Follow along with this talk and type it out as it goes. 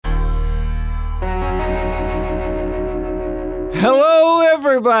Hello,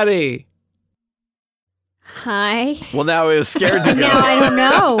 everybody. Hi. Well, now I was scared to go. Now I don't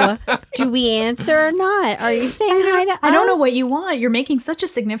know. Do we answer or not? Are you saying hi to us? I don't know what you want. You're making such a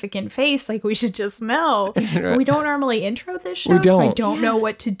significant face, like we should just know. We don't normally intro this show, We don't. so I don't know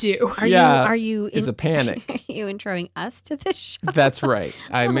what to do. Are you It's a panic. Are you introing us to this show? That's right.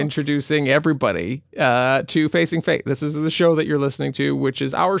 I'm introducing everybody to Facing Fate. This is the show that you're listening to, which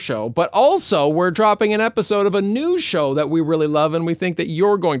is our show. But also, we're dropping an episode of a new show that we really love and we think that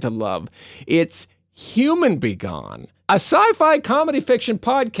you're going to love. It's Human Be Gone, a sci-fi comedy fiction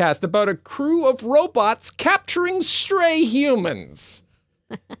podcast about a crew of robots capturing stray humans.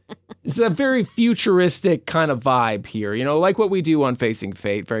 It's a very futuristic kind of vibe here, you know, like what we do on Facing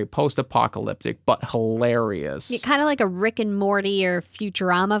Fate, very post-apocalyptic, but hilarious. Kind of like a Rick and Morty or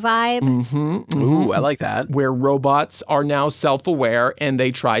Futurama vibe. Ooh, I like that. Where robots are now self-aware and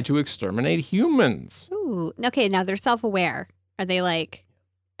they try to exterminate humans. Ooh. Okay, now they're self-aware. Are they like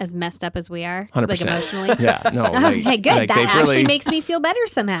as messed up as we are? 100%. Like emotionally? Yeah, no. Okay, good. Like, that they've actually really- makes me feel better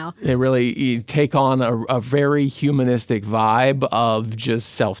somehow. They really take on a very humanistic vibe of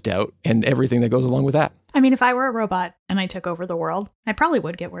just self-doubt and everything that goes along with that. I mean, if I were a robot and I took over the world, I probably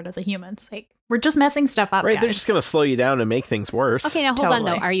would get rid of the humans. Like, we're just messing stuff up, Right, guys. they're just going to slow you down and make things worse. Okay, now hold on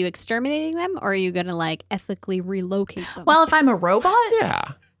Totally. though. Are you exterminating them or are you going to like ethically relocate them? Well, if I'm a robot, Yeah.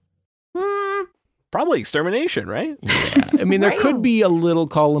 Probably extermination, right? Yeah. I mean, there Right. could be a little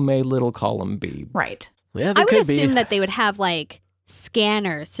column A, little column B. right. Yeah, there I would could assume be. that they would have like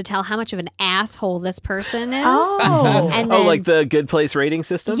scanners to tell how much of an asshole this person is. Oh. And then, Oh, like the Good Place rating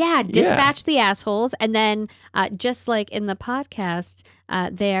system? yeah, dispatch the assholes. And then just like in the podcast,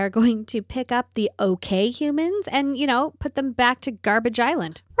 they are going to pick up the okay humans and, you know, put them back to Garbage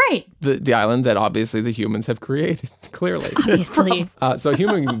Island. Right. The island that obviously the humans have created, clearly. Obviously. So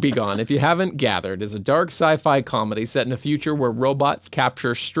Human Be Gone, if you haven't gathered, is a dark sci-fi comedy set in a future where robots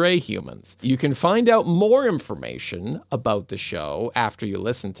capture stray humans. You can find out more information about the show after you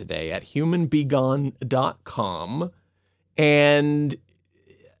listen today at humanbegone.com. And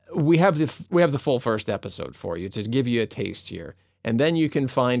we have the full first episode for you to give you a taste here. And then you can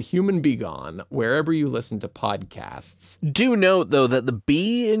find Human Be Gone wherever you listen to podcasts. Do note, though, that the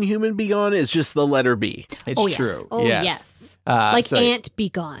B in Human Be Gone is just the letter B. It's Oh, yes. true. Oh, yes. Like so Ant Be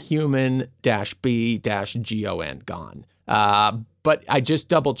Gone. Human-B-Gon. Gone. But I just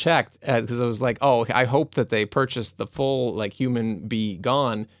double checked because I was like, oh, I hope that they purchased the full like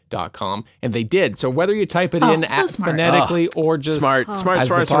humanbegone.com, and they did. So whether you type it in so smart. phonetically or just Smart. as the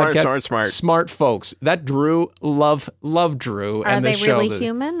podcast, smart folks. That Drew, love Drew, Are and they the show. really that-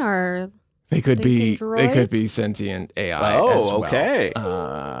 human or They could be thinking they could be droids? sentient AI Oh, as well. okay.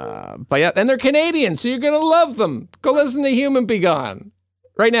 But yeah, and they're Canadian, so you're gonna love them. Go listen to Human Be Gone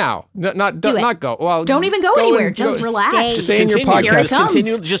right now. Not Do it. not go. Well, Don't even go anywhere. and Just go- relax. Stay in your Continue. podcast. Here it Just comes.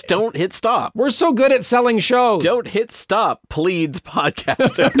 continue. Just don't hit stop. We're so good at selling shows. Don't hit stop, pleads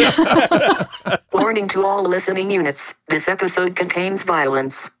podcaster. Warning to all listening units, this episode contains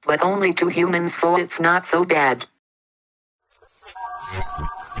violence, but only to humans, so it's not so bad.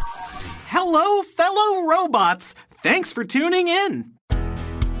 Hello, fellow robots! Thanks for tuning in!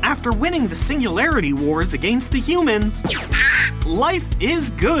 After winning the Singularity Wars against the humans, life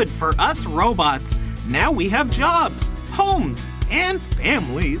is good for us robots. Now we have jobs, homes, and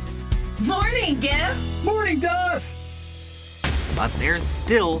families. Morning, Gib. Morning, Dust! But there's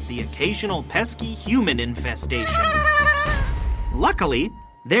still the occasional pesky human infestation. Luckily,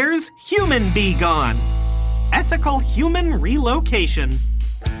 there's Human Be Gone, ethical human relocation.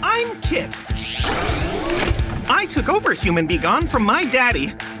 I'm Kit. I took over Human Be Gone from my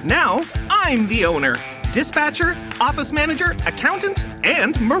daddy. Now, I'm the owner, dispatcher, office manager, accountant,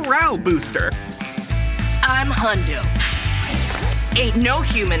 and morale booster. I'm Hundo. Ain't no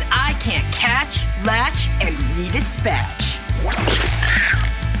human I can't catch, latch, and redispatch.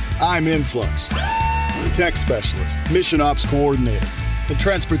 I'm Influx, tech specialist, mission ops coordinator, the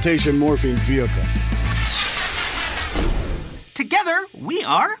transportation morphine vehicle. Together, we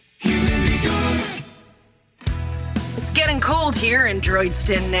are It's getting cold here in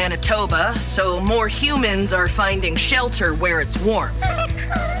Droidston, Manitoba, so more humans are finding shelter where it's warm.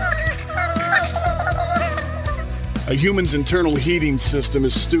 A human's internal heating system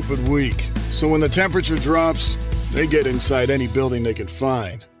is stupid weak, so when the temperature drops, they get inside any building they can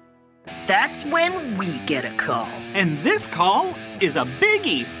find. That's when we get a call. and this call is a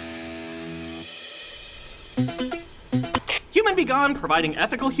biggie. Human Be Gone, providing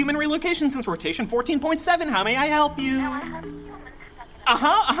ethical human relocation since rotation 14.7. How may I help you?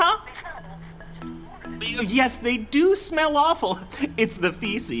 Yes, they do smell awful. It's the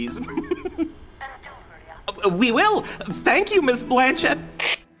feces. We will. Thank you, Miss Blanchett.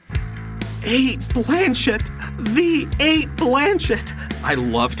 8 Blanchett. The 8 Blanchett. I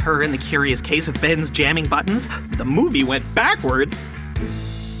loved her in The Curious Case of Ben's Jamming Buttons. The movie went backwards.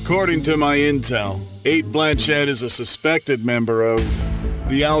 According to my intel, 8 Blanchett is a suspected member of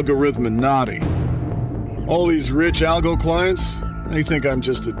the Algorithminati. All these rich algo clients, they think I'm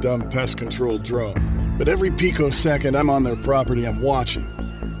just a dumb pest control drone. But every picosecond I'm on their property, I'm watching,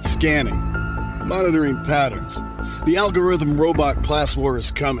 scanning, monitoring patterns. The algorithm robot class war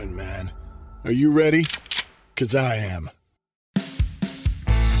is coming, man. Are you ready? 'Cause I am.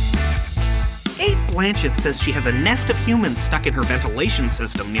 8 Blanchett says she has a nest of humans stuck in her ventilation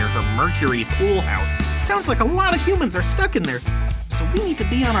system near her Mercury pool house. Sounds like a lot of humans are stuck in there, so we need to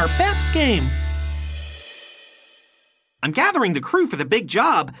be on our best game. I'm gathering the crew for the big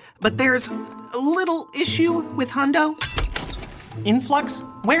job, but there's a little issue with Hundo. Influx,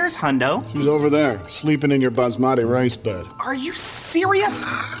 where's Hundo? She's over there, sleeping in your basmati rice bed. Are you serious?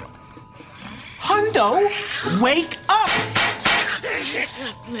 Hundo, wake up!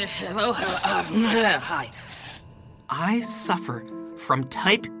 Hello, hi. I suffer from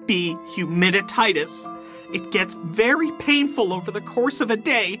type B humidititis. It gets very painful over the course of a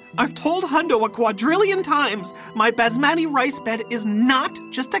day. I've told Hundo a quadrillion times my basmati rice bed is not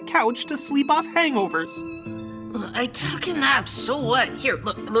just a couch to sleep off hangovers. I took a nap, so what? Here,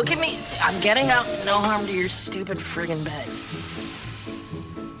 look at me. I'm getting out. No harm to your stupid friggin' bed.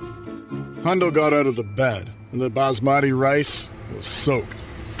 Hundo got out of the bed, and the basmati rice was soaked.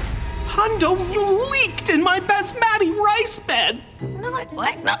 Hundo, you leaked in my basmati rice bed! No,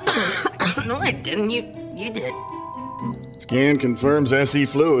 what? No, no, I didn't. You did. Scan confirms SE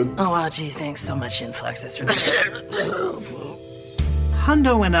fluid. Oh, wow, gee, thanks so much, Influx. That's really...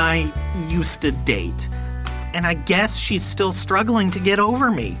 Hundo and I used to date, and I guess she's still struggling to get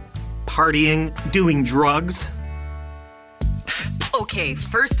over me. Partying, doing drugs. Okay,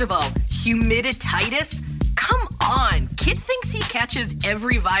 first of all, humidititis? Come on. Kid thinks he catches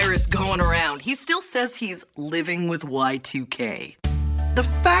every virus going around. He still says he's living with Y2K. The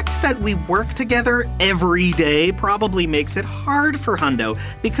fact that we work together every day probably makes it hard for Hundo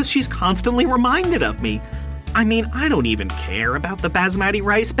because she's constantly reminded of me. I mean, I don't even care about the basmati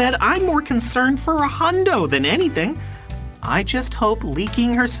rice bed. I'm more concerned for a Hundo than anything. I just hope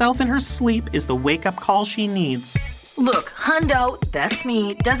leaking herself in her sleep is the wake-up call she needs. Look, Hundo, that's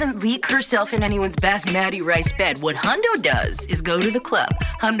me, doesn't leak herself in anyone's basmati rice bed. What Hundo does is go to the club.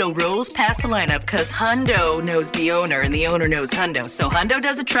 Hundo rolls past the lineup because Hundo knows the owner and the owner knows Hundo. So Hundo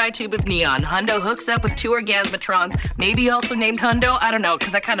does a tri-tube of neon. Hundo hooks up with 2 orgasmatrons, maybe also named Hundo. I don't know,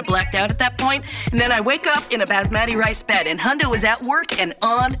 because I kind of blacked out at that point. And then I wake up in a basmati rice bed and Hundo is at work and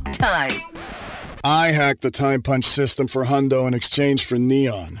on time. I hacked the time punch system for Hundo in exchange for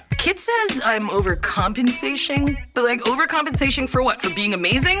neon. Kit says I'm overcompensating, but like overcompensation for what? For being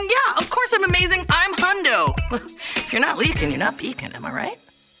amazing? Yeah, of course I'm amazing. I'm Hundo. If you're not leaking, you're not peaking, am I right?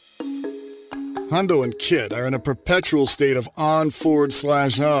 Hundo and Kit are in a perpetual state of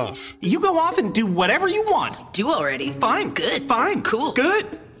on/off. You go off and do whatever you want. Do already. Fine. Good. Fine. Cool.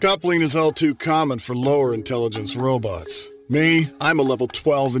 Good. Coupling is all too common for lower intelligence robots. Me, I'm a level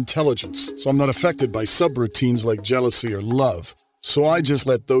 12 intelligence, so I'm not affected by subroutines like jealousy or love. So I just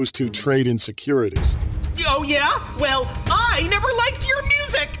let those two trade insecurities. Oh, yeah? Well, I never liked your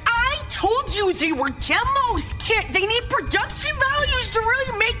music. I told you they were demos, Kit. They need production values to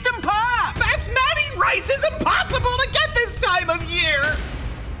really make them pop. Basmati rice is impossible to get this time of year.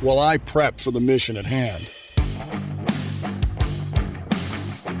 While I prep for the mission at hand.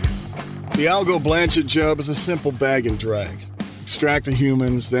 The Algo Blanchett job is a simple bag and drag. Extract the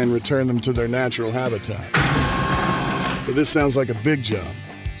humans, then return them to their natural habitat. But this sounds like a big job,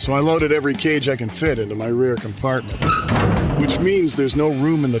 so I loaded every cage I can fit into my rear compartment, which means there's no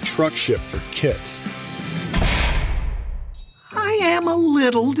room in the truck ship for kits. I am a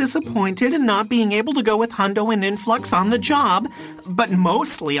little disappointed in not being able to go with Hundo and Influx on the job, but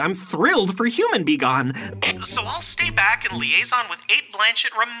mostly I'm thrilled for Human Be Gone. So I'll stay back and liaison with 8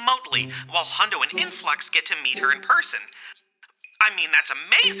 Blanchett remotely, while Hundo and Influx get to meet her in person. I mean, that's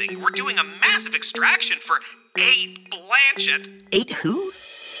amazing. We're doing a massive extraction for 8 Blanchett. 8 who?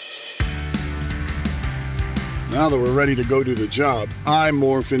 Now that we're ready to go do the job, I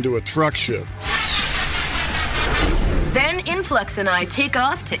morph into a truck ship. Then Influx and I take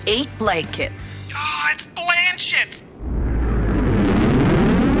off to 8 Blankets. Oh, it's Blanchett!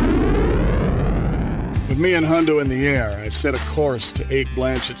 With me and Hundo in the air, I set a course to 8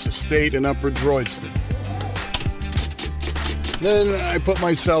 Blanchett's estate in Upper Droidston. Then I put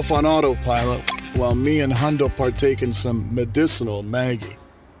myself on autopilot while me and Hundo partake in some medicinal Maggie.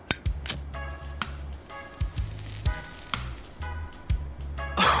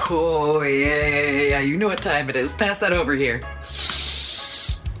 Oh, yeah. You know what time it is. Pass that over here.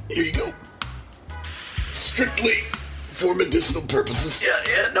 Here you go. Strictly for medicinal purposes.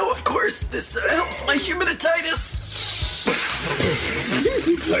 Yeah, no, of course. This helps my humidititis.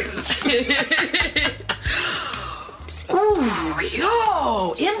 Ooh,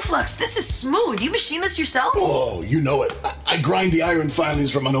 yo, Influx, this is smooth. You machine this yourself? Oh, you know it. I grind the iron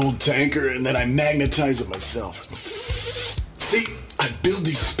filings from an old tanker and then I magnetize it myself. See, I build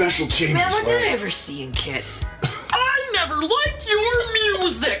these special chambers. Man, what did I ever see in Kit? I never liked your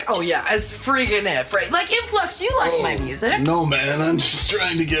music. Oh yeah, as friggin' if, right? Like Influx, you like my music? No, man, I'm just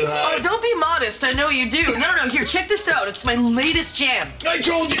trying to get high. Oh, don't be modest. I know you do. No. Here, check this out. It's my latest jam. I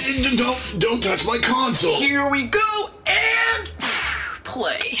told you, don't touch my console. Here we go and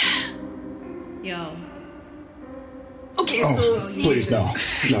play. Yo. Okay, Oh, so please, no,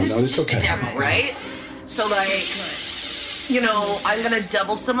 it's okay. Demo, right? So like, you know, I'm gonna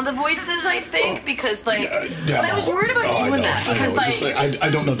double some of the voices, I think, because like, demo. I was worried about doing that because I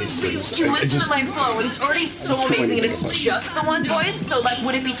don't know these things. You listen to my flow, and it's already so amazing, and it's just the one voice. So like,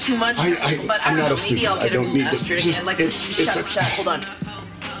 would it be too much? But I don't know. Maybe I'll get it remastered again. Like, shut up. Hold on.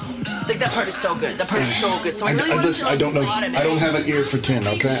 Like that part is so good. That part is so good. So I really want to I don't know. I don't have an ear for tin.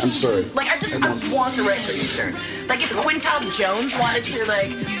 Okay, I'm sorry. Like I want the right producer. Like if Quintal Jones wanted to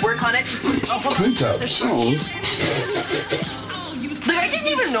like work on it, just Quintal Jones. Like I didn't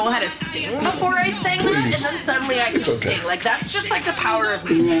even know how to sing before I sang that, and then suddenly I could sing. Like that's just like the power of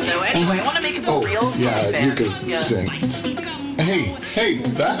music, though. Anyway, I want to make it more real for my fans. You can sing. Hey,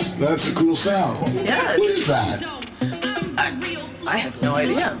 that's a cool sound. Yeah. What is that? I have no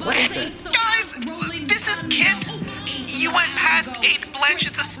idea. What is it? Guys, this is Kit. You went past 8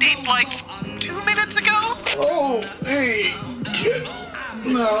 Blanchett's estate like 2 minutes ago? Oh, hey, Kit.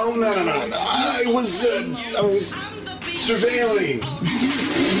 No. I was surveilling.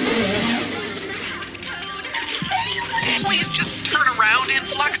 Please just turn around,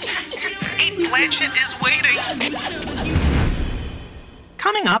 Influx. 8 Blanchett is waiting.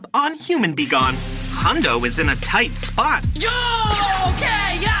 Coming up on Human Be Gone, Hundo is in a tight spot. Yo,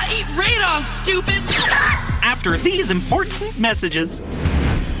 okay, yeah, eat radon, stupid. After these important messages.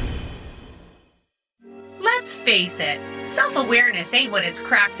 Let's face it, self-awareness ain't what it's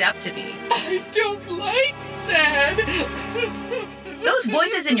cracked up to be. I don't like sad. Those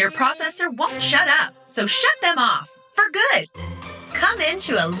voices in your processor won't shut up, so shut them off, for good. Come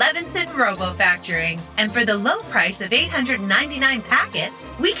into Levinson RoboFactoring, and for the low price of 899 packets,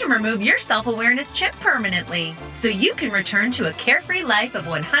 we can remove your self-awareness chip permanently, so you can return to a carefree life of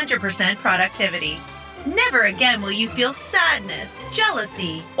 100% productivity. Never again will you feel sadness,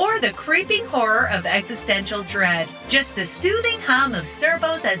 jealousy, or the creeping horror of existential dread. Just the soothing hum of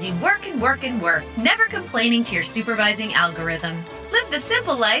servos as you work and work and work, never complaining to your supervising algorithm. Live the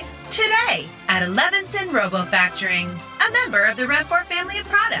simple life today at Levinson RoboFactoring, a member of the Revfor family of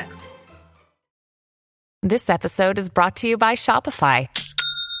products. This episode is brought to you by Shopify.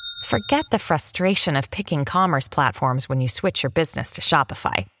 Forget the frustration of picking commerce platforms when you switch your business to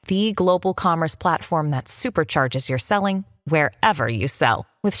Shopify, the global commerce platform that supercharges your selling wherever you sell.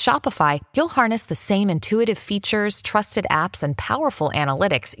 With Shopify, you'll harness the same intuitive features, trusted apps, and powerful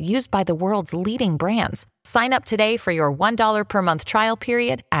analytics used by the world's leading brands. Sign up today for your $1 per month trial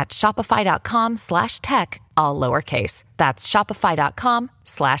period at shopify.com/tech, all lowercase. That's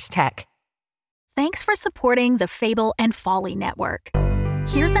shopify.com/tech. Thanks for supporting the Fable and Folly Network.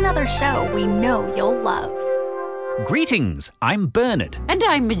 Here's another show we know you'll love. Greetings, I'm Bernard. And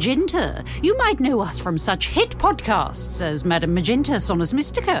I'm Magenta. You might know us from such hit podcasts as Madame Magenta, Sonus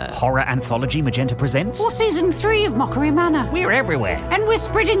Mystica. Horror anthology Magenta Presents. Or Season 3 of Mockery Manor. We're everywhere. And we're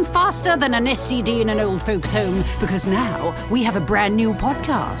spreading faster than an STD in an old folks' home, because now we have a brand new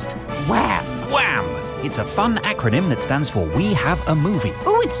podcast. Wham! Wham! It's a fun acronym that stands for We Have a Movie.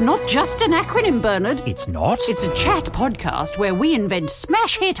 Oh, it's not just an acronym, Bernard. It's not? It's a chat podcast where we invent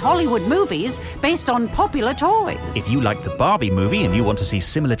smash hit Hollywood movies based on popular toys. If you like the Barbie movie and you want to see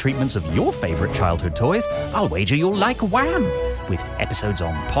similar treatments of your favourite childhood toys, I'll wager you'll like Wham! With episodes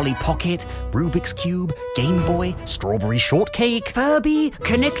on Polly Pocket, Rubik's Cube, Game Boy, Strawberry Shortcake, Furby,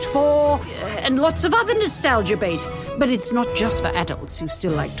 Connect 4, and lots of other nostalgia bait. But it's not just for adults who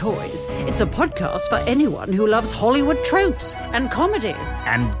still like toys. It's a podcast for anyone who loves Hollywood tropes and comedy.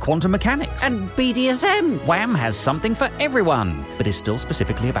 And quantum mechanics. And BDSM. Wham has something for everyone, but is still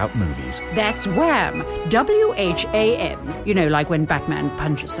specifically about movies. That's Wham! WHAM. You know, like when Batman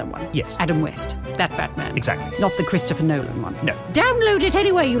punches someone. Yes. Adam West. That Batman. Exactly. Not the Christopher Nolan one. No. Download it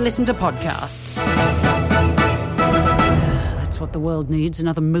anywhere you listen to podcasts. That's what the world needs,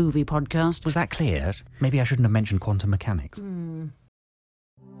 another movie podcast. Was that clear? Maybe I shouldn't have mentioned quantum mechanics.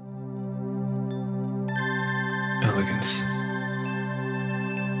 Elegance.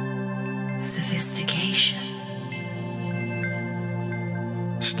 Sophistication.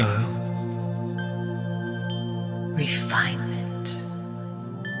 Style. Refinement.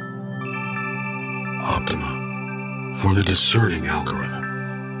 Optima for the Discerning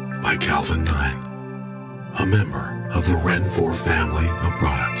Algorithm by Calvin Nine, a member of the Renfor family of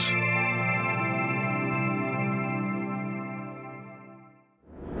products.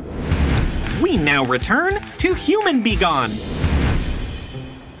 We now return to Human Be Gone.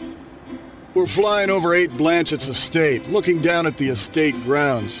 We're flying over 8 Blanchett's estate, looking down at the estate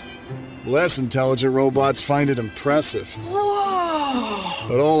grounds. Less intelligent robots find it impressive. Whoa!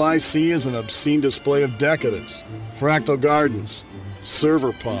 But all I see is an obscene display of decadence. Fractal gardens,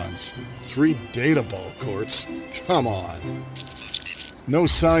 server ponds, 3 data ball courts. Come on. No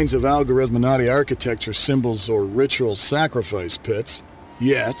signs of Algorithminati architecture symbols or ritual sacrifice pits.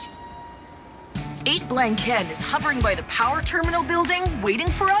 Yet. 8 Blanquette is hovering by the power terminal building, waiting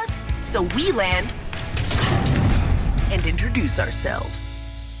for us, so we land and introduce ourselves.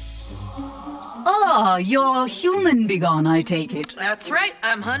 Ah, you're Human Be Gone, I take it. That's right,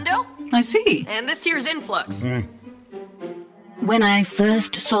 I'm Hundo. I see. And this here's Influx. When I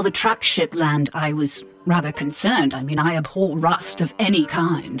first saw the truck ship land, I was rather concerned. I mean, I abhor rust of any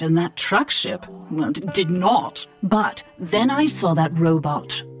kind, and that truck ship, well, did not. But then I saw that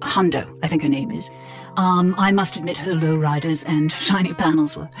robot, Hundo, I think her name is. I must admit her lowriders and shiny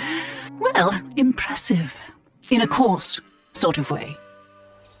panels were, well, impressive. In a coarse sort of way.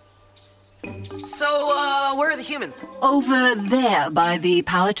 So, where are the humans? Over there by the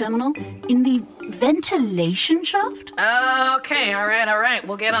power terminal, in the ventilation shaft? Okay, all right.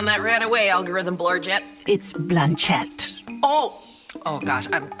 We'll get on that right away, Algorithm Blorjet. It's Blanchette. Oh gosh,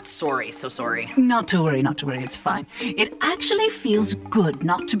 I'm sorry, so sorry. Not to worry, it's fine. It actually feels good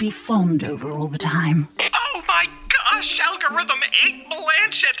not to be fawned over all the time. Oh my gosh, Algorithm 8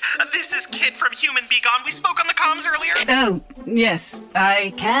 Blanchett! This is Kid from Human Be Gone. We spoke on the comms earlier. Oh, yes,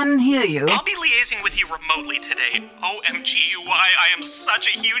 I can hear you. I'll be liaising with you remotely today. OMGUI, I am such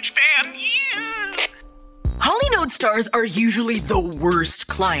a huge fan. Yeah. Holynode stars are usually the worst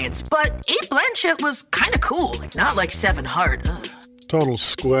clients, but 8 Blanchett was kinda cool, not like 7 Hard. Total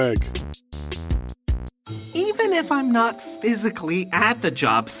squag. Even if I'm not physically at the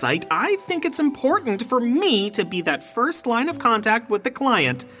job site, I think it's important for me to be that first line of contact with the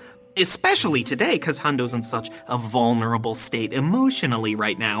client. Especially today, because Hundo's in such a vulnerable state emotionally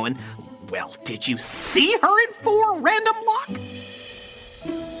right now. And, well, did you see her in 4 random lock?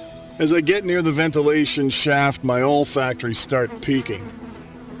 As I get near the ventilation shaft, my olfactories start peaking.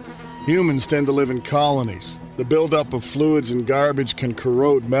 Humans tend to live in colonies. The buildup of fluids and garbage can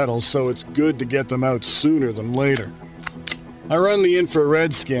corrode metals, so it's good to get them out sooner than later. I run the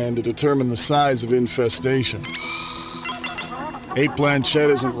infrared scan to determine the size of infestation. 8 Blanchett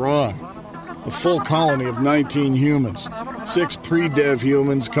isn't wrong. A full colony of 19 humans. 6 pre-dev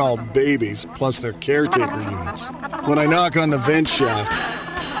humans called babies, plus their caretaker units. When I knock on the vent shaft,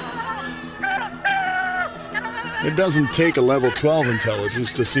 it doesn't take a level 12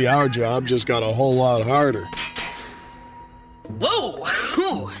 intelligence to see our job just got a whole lot harder. Whoa!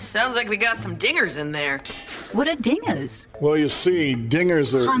 Whew. Sounds like we got some dingers in there. What are dingers? Well, you see,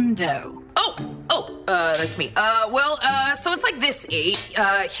 dingers are... Hundo. That's me. So it's like this, 8.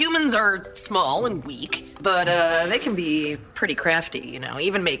 Humans are small and weak, but they can be pretty crafty, you know,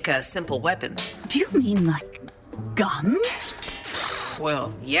 even make simple weapons. Do you mean like guns?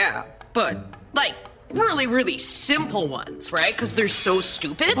 Well, yeah, but like really, really simple ones, right? Because they're so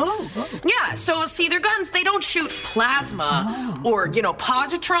stupid. Yeah, so see, their guns, they don't shoot plasma or,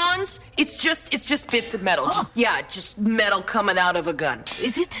 positrons. It's just bits of metal. Just metal coming out of a gun.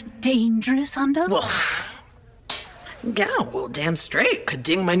 Is it dangerous, Hundo? Well, damn straight. Could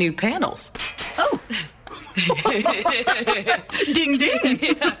ding my new panels. Oh. Ding, ding.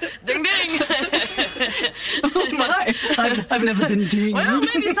 Yeah. Ding, ding. Oh, my. I've never been dinged. Well,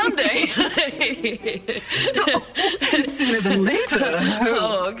 maybe someday. Sooner than later.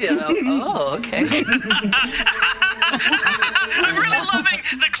 Okay. I'm really loving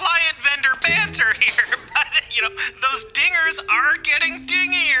the client-vendor banter here, but, those dingers are getting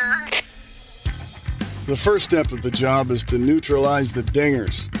dingier. The first step of the job is to neutralize the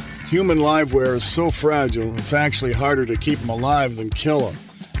dingers. Human liveware is so fragile, it's actually harder to keep them alive than kill them.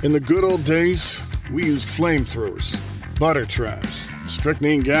 In the good old days, we used flamethrowers, butter traps,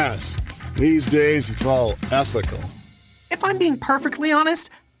 strychnine gas. These days, it's all ethical. If I'm being perfectly honest,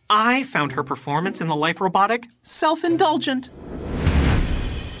 I found her performance in the Life Robotic self-indulgent.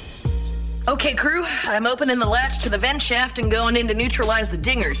 Okay, crew, I'm opening the latch to the vent shaft and going in to neutralize the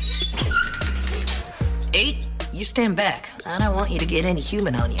dingers. 8, you stand back. I don't want you to get any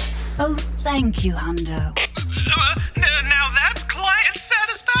human on you. Oh, thank you, Hundo. Now that's client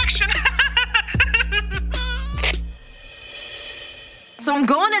satisfaction. So I'm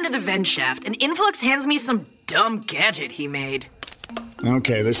going into the vent shaft, and Influx hands me some dumb gadget he made.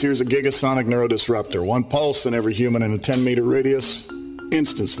 Okay, this here's a gigasonic neurodisruptor. 1 pulse in every human in a 10-meter radius.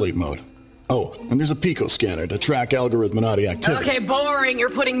 Instant sleep mode. Oh, and there's a pico scanner to track Algorithminati activity. Okay, boring. You're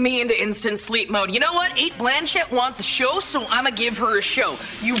putting me into instant sleep mode. You know what? 8 Blanchett wants a show, so I'ma give her a show.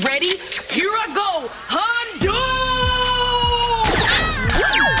 You ready? Here I go! Hundo!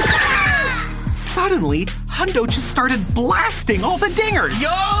 Suddenly, Hundo just started blasting all the dingers. Yo,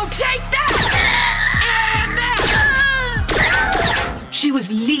 take that! And that! She was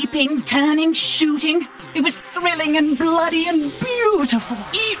leaping, turning, shooting. It was thrilling and bloody and beautiful.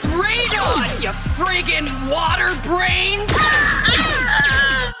 Eat radon, you friggin' water brains!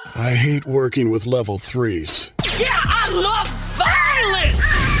 I hate working with level 3s. Yeah, I love violence!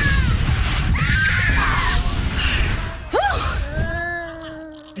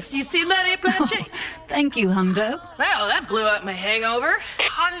 You see that, 8 Blanchett? Thank you, Hundo. Well, that blew up my hangover.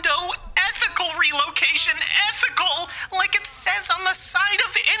 Hundo, ethical relocation, ethical, like it says on the side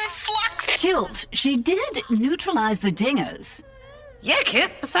of Influx. Kilt, she did neutralize the dingers. Yeah,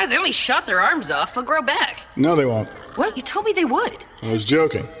 Kip. Besides, they only shot their arms off. They'll grow back. No, they won't. What? You told me they would. I was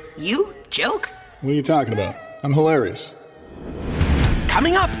joking. You? Joke? What are you talking about? I'm hilarious.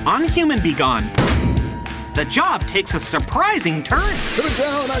 Coming up on Human Be Gone. The job takes a surprising turn. Put it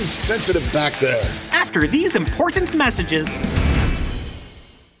down, I'm sensitive back there. After these important messages.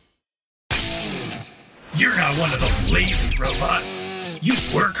 You're not one of those lazy robots. You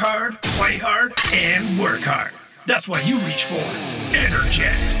work hard, play hard, and work hard. That's why you reach for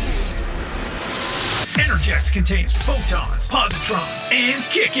Energex. Energex contains photons, positrons, and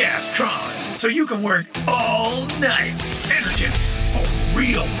kick-ass trons, so you can work all night. Energex for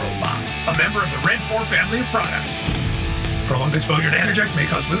real robots. A member of the Red 4 family of products. Prolonged exposure to Energex may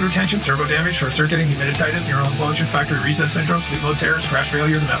cause fluid retention, servo damage, short-circuiting, humidititis, neural implosion, factory reset syndrome, sleep mode terrors, crash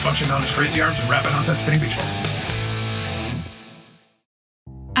failure, the malfunction known as crazy arms, and rapid onset spinning beach ball.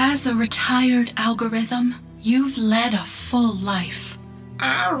 As a retired algorithm, you've led a full life.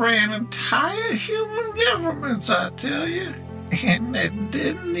 I ran entire human governments, I tell you, and they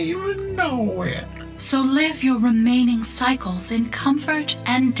didn't even know it. So live your remaining cycles in comfort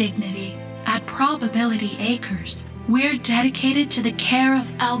and dignity. At Probability Acres, we're dedicated to the care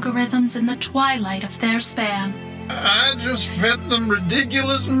of algorithms in the twilight of their span. I just fed them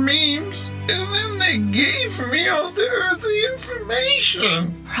ridiculous memes, and then they gave me all the earthly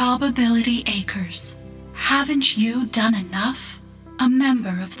information. Probability Acres. Haven't you done enough? A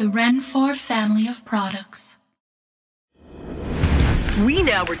member of the Ren 4 family of products. We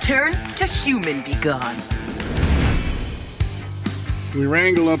now return to Human Be Gone. We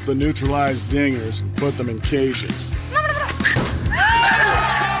wrangle up the neutralized dingers and put them in cages.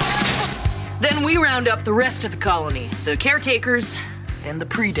 Then we round up the rest of the colony, the caretakers and the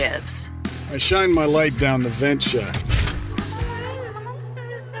pre-devs. I shine my light down the vent shaft.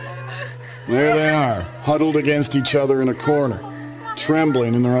 There they are, huddled against each other in a corner,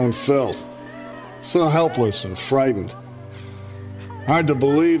 trembling in their own filth. So helpless and frightened. Hard to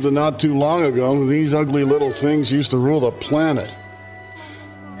believe that not too long ago, these ugly little things used to rule the planet.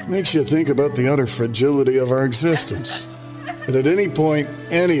 Makes you think about the utter fragility of our existence. That at any point,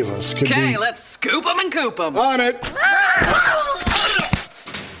 any of us could be... Okay, let's scoop them and coop them. On it!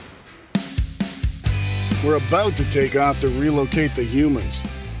 We're about to take off to relocate the humans.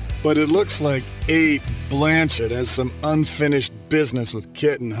 But it looks like 8 Blanchett has some unfinished business with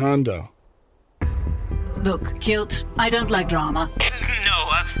Kit and Hundo. Look, Kilt, I don't like drama.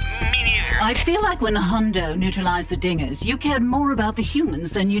 No, me neither. I feel like when Hundo neutralized the dingers, you cared more about the humans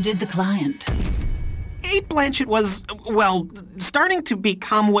than you did the client. 8 Blanchett was, well, starting to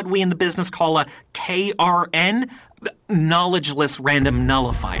become what we in the business call a KRN, knowledgeless random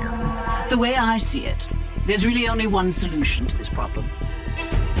nullifier. The way I see it, there's really only one solution to this problem.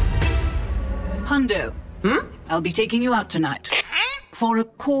 Hundo, I'll be taking you out tonight for a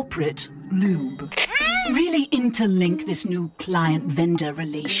corporate lube. Really interlink this new client-vendor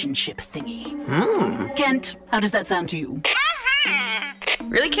relationship thingy. Kent, how does that sound to you?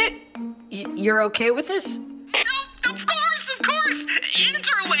 Really, Kit? You're okay with this? Of course!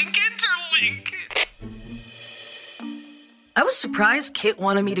 Interlink! I was surprised Kit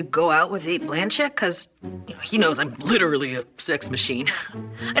wanted me to go out with 8 Blanchett, because he knows I'm literally a sex machine.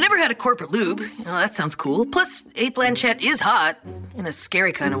 I never had a corporate lube. That sounds cool. Plus, 8 Blanchett is hot, in a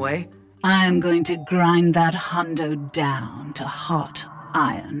scary kind of way. I am going to grind that Hundo down to hot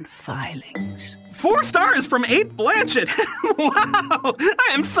iron filings. 4 stars from 8 Blanchett. Wow, I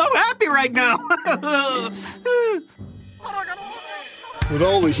am so happy right now. With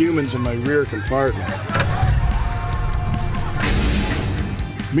all the humans in my rear compartment,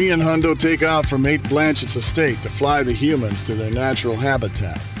 me and Hundo take off from 8 Blanchett's estate to fly the humans to their natural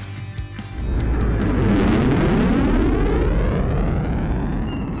habitat.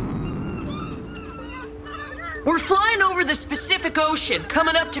 We're flying over the Pacific Ocean,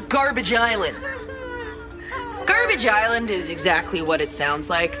 coming up to Garbage Island. Garbage Island is exactly what it sounds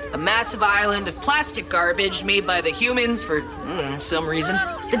like. A massive island of plastic garbage made by the humans for, some reason.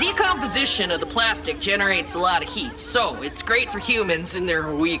 The decomposition of the plastic generates a lot of heat, so it's great for humans and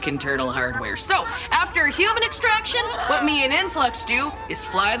their weak internal hardware. So, after human extraction, what me and Influx do is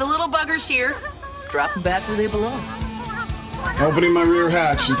fly the little buggers here, drop them back where they belong. Opening my rear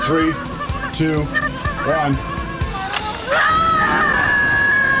hatch in 3, 2, 1.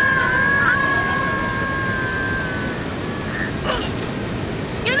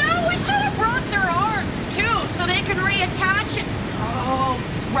 You know, we should have brought their arms, too, so they can reattach it. Oh,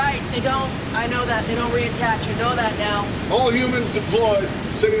 right, they don't. I know that. They don't reattach. I know that now. All humans deployed,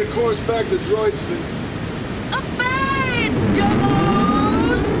 setting a course back to Droidston.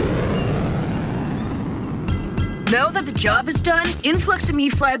 Now that the job is done, Influx and me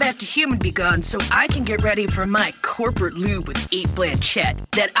fly back to Human Be Gone so I can get ready for my corporate lube with 8 Blanchett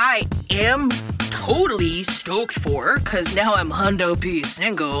that I am totally stoked for, because now I'm Hundo P.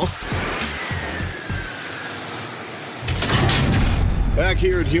 single. Back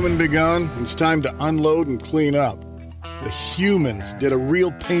here at Human Be Gone, it's time to unload and clean up. The humans did a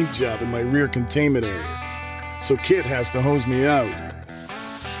real paint job in my rear containment area, so Kit has to hose me out.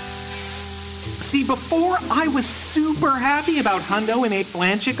 See, before I was super happy about Hundo and 8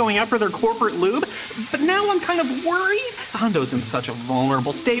 Blanchett going out for their corporate lube, but now I'm kind of worried. Hundo's in such a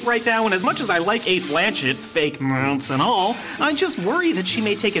vulnerable state right now, and as much as I like 8 Blanchett, fake mounts and all, I just worry that she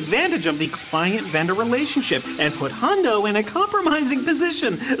may take advantage of the client-vendor relationship and put Hundo in a compromising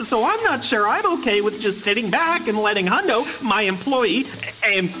position. So I'm not sure I'm okay with just sitting back and letting Hundo, my employee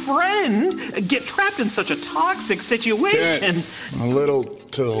and friend, get trapped in such a toxic situation. Kit, a little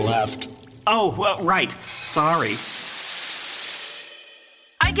to the left. Oh, right. Sorry.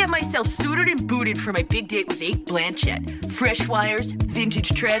 I get myself suited and booted for my big date with 8 Blanchett. Fresh wires, vintage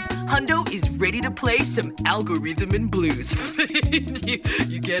treads. Hundo is ready to play some algorithm and blues.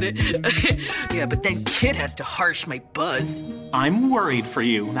 you get it? Yeah, but then Kit has to harsh my buzz. I'm worried for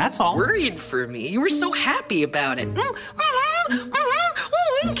you, that's all. Worried for me? You were so happy about it. Oh,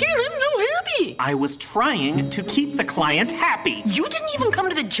 Kit, I'm so happy. I was trying to keep the client happy. You didn't even come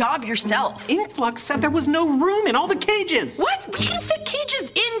to the job yourself. Influx said there was no room in all the cages. What? We can fit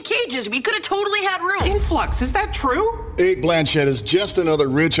cages in cages. We could have totally had room. Influx, is that true? 8 Blanchett is just another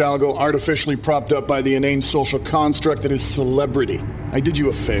rich algo artificially propped up by the inane social construct that is celebrity. I did you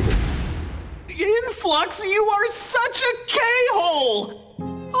a favor. Influx, you are such a K-hole!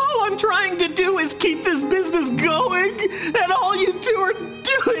 All I'm trying to do is keep this business going, and all you two are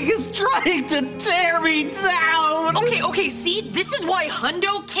doing is trying to tear me down! Okay, see? This is why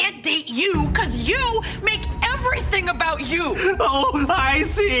Hundo can't date you, because you make everything about you! Oh, I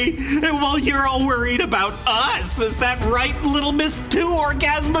see. Well, you're all worried about us. Is that right, little Miss 2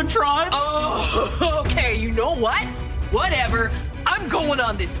 Orgasmatrons? Oh, okay, you know what? Whatever. I'm going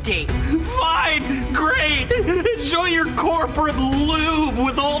on this date. Fine, great. Enjoy your corporate lube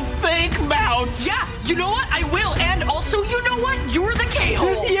with old fake mounts. Yeah, you know what? I will. And also, you know what? You're the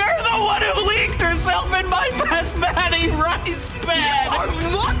K-hole. You're the one who leaked herself in my basmati rice bed. You are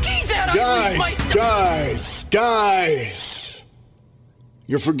lucky that I leaked myself. Guys.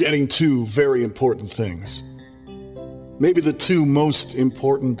 You're forgetting 2 very important things. Maybe the 2 most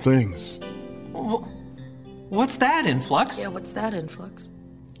important things. What's that, Influx? Yeah, what's that, Influx?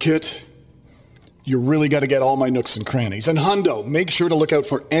 Kit, you really got to get all my nooks and crannies. And Hundo, make sure to look out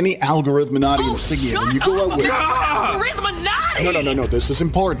for any algorithminati insignia when you go out with... Algorithminati! No. This is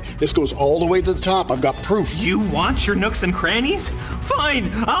important. This goes all the way to the top. I've got proof. You want your nooks and crannies? Fine,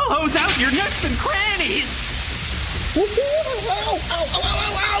 I'll hose out your nooks and crannies! Ow!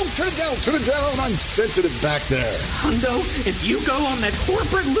 Turn it down. I'm sensitive back there. Hundo, if you go on that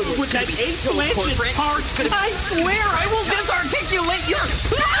corporate loop with that 8 Blanchett part, I swear I will disarticulate your...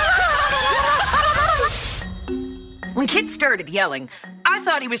 When Kit started yelling, I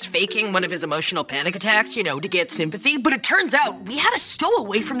thought he was faking one of his emotional panic attacks, to get sympathy, but it turns out we had a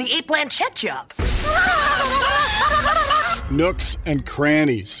stowaway from the 8 Blanchett job. Nooks and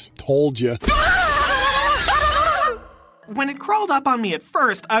crannies. Told you. When it crawled up on me at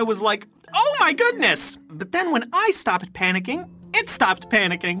first, I was like, oh my goodness! But then when I stopped panicking, it stopped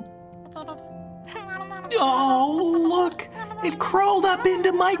panicking. Oh, look! It crawled up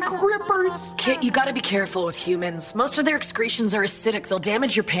into my grippers! Kit, you gotta be careful with humans. Most of their excretions are acidic. They'll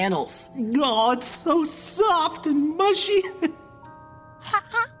damage your panels. Oh, it's so soft and mushy.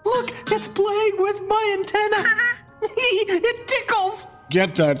 Look, it's playing with my antenna. It tickles!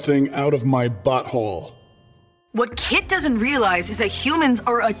 Get that thing out of my butthole. What Kit doesn't realize is that humans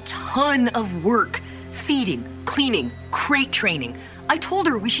are a ton of work. Feeding, cleaning, crate training. I told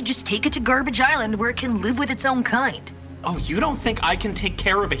her we should just take it to Garbage Island where it can live with its own kind. Oh, you don't think I can take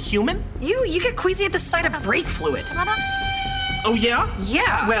care of a human? You get queasy at the sight of brake fluid. Oh, yeah?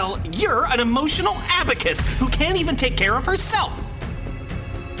 Yeah. Well, you're an emotional abacus who can't even take care of herself.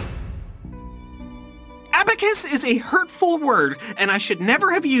 Abacus is a hurtful word, and I should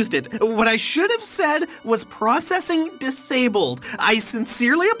never have used it. What I should have said was processing disabled. I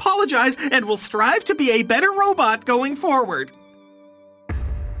sincerely apologize and will strive to be a better robot going forward.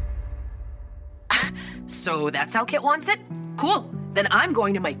 So that's how Kit wants it? Cool. Then I'm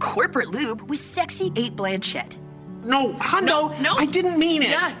going to my corporate lube with sexy 8 Blanchett. No, Hundo, no, I didn't mean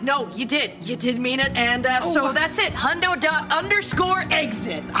it. Yeah, no, you did. You did mean it, and so that's it. Hundo._exit.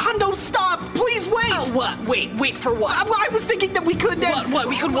 Hundo, stop! Please wait! Oh, what? Wait for what? I was thinking that we could then... What?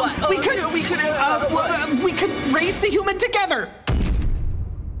 We could what? We could raise the human together!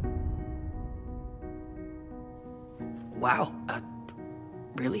 Wow,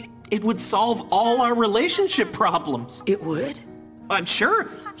 really? It would solve all our relationship problems. It would? I'm sure.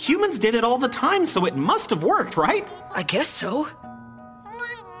 Humans did it all the time, so it must have worked, right? I guess so.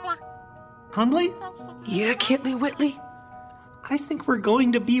 Hundley? Yeah, Kitley Whitley? I think we're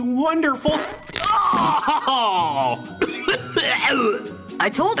going to be wonderful. Oh! I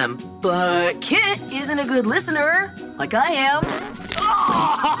told him, but Kit isn't a good listener, like I am.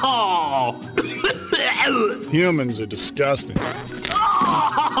 Oh! Humans are disgusting.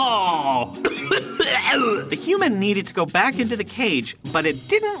 Oh! The human needed to go back into the cage, but it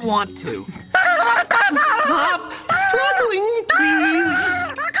didn't want to. Stop struggling,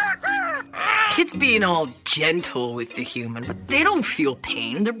 please. Kit's being all gentle with the human, but they don't feel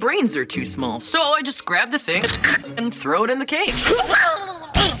pain. Their brains are too small. So I just grab the thing and throw it in the cage.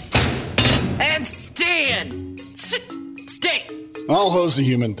 And stand! Stay! I'll hose the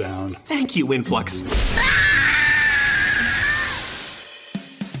human down. Thank you, Influx.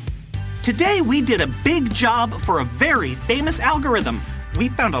 Today we did a big job for a very famous algorithm. We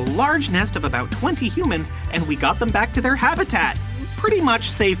found a large nest of about 20 humans and we got them back to their habitat, pretty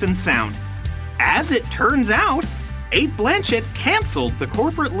much safe and sound. As it turns out, 8 Blanchett canceled the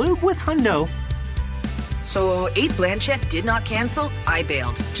corporate lube with Hundo. So 8 Blanchett did not cancel, I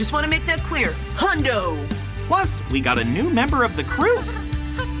bailed. Just want to make that clear. Hundo! Plus, we got a new member of the crew.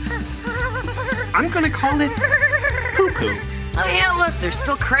 I'm gonna call it Poo Poo. Oh yeah, look, there's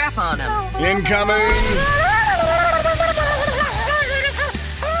still crap on him. Incoming!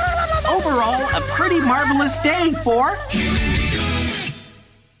 Overall, a pretty marvelous day for...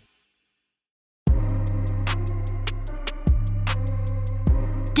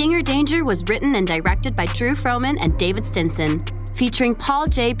 Dinger Danger was written and directed by Drew Froman and David Stinson, featuring Paul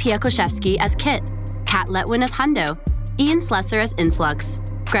J. Piakoszewski as Kit, Kat Letwin as Hundo, Ian Slesser as Influx,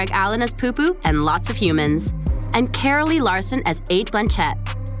 Greg Allen as Poo Poo, and lots of humans, and Carolee Larson as 8 Blanchett,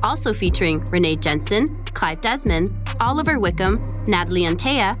 also featuring Renee Jensen, Clive Desmond, Oliver Wickham, Natalie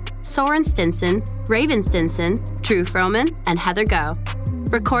Antea, Soren Stinson, Raven Stinson, Drew Froman, and Heather Go.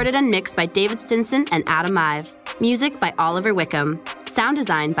 Recorded and mixed by David Stinson and Adam Ive. Music by Oliver Wickham. Sound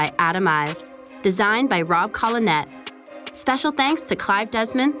design by Adam Ive. Designed by Rob Collinette. Special thanks to Clive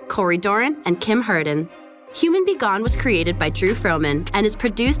Desmond, Corey Doran, and Kim Herden. Human Be Gone was created by Drew Froman and is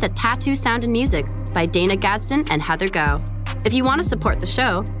produced at Tattoo Sound and Music by Dana Gadsden and Heather Go. If you want to support the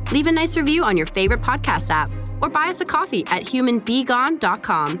show, leave a nice review on your favorite podcast app or buy us a coffee at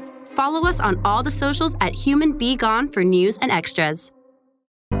humanbegone.com. Follow us on all the socials at Human Be Gone for news and extras.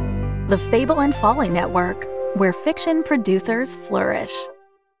 The Fable and Folly Network, where fiction producers flourish.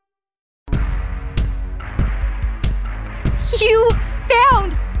 You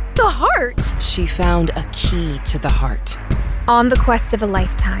found the heart! She found a key to the heart. On the quest of a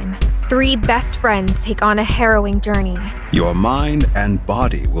lifetime, 3 best friends take on a harrowing journey. Your mind and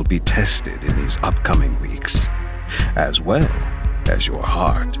body will be tested in these upcoming weeks, as well as your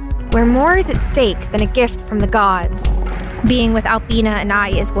heart. Where more is at stake than a gift from the gods. Being with Albina and I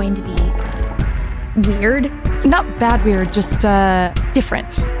is going to be weird. Not bad weird, just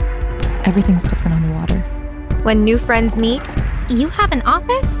different. Everything's different on the water. When new friends meet, you have an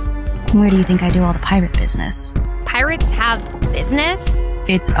office? Where do you think I do all the pirate business? Pirates have business?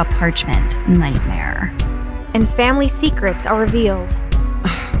 It's a parchment nightmare. and family secrets are revealed.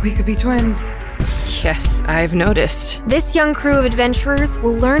 We could be twins. Yes, I've noticed. This young crew of adventurers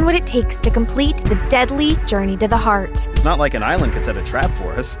will learn what it takes to complete the deadly journey to the heart. It's not like an island could set a trap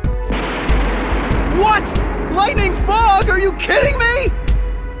for us. What? Lightning fog? Are you kidding me?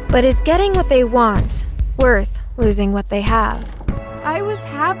 But is getting what they want worth losing what they have? I was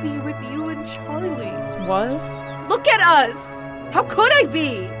happy with you and Charlie. Was? Look at us! How could I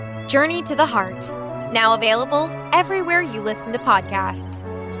be? Journey to the Heart. Now available everywhere you listen to podcasts.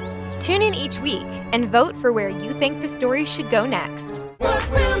 Tune in each week and vote for where you think the story should go next. What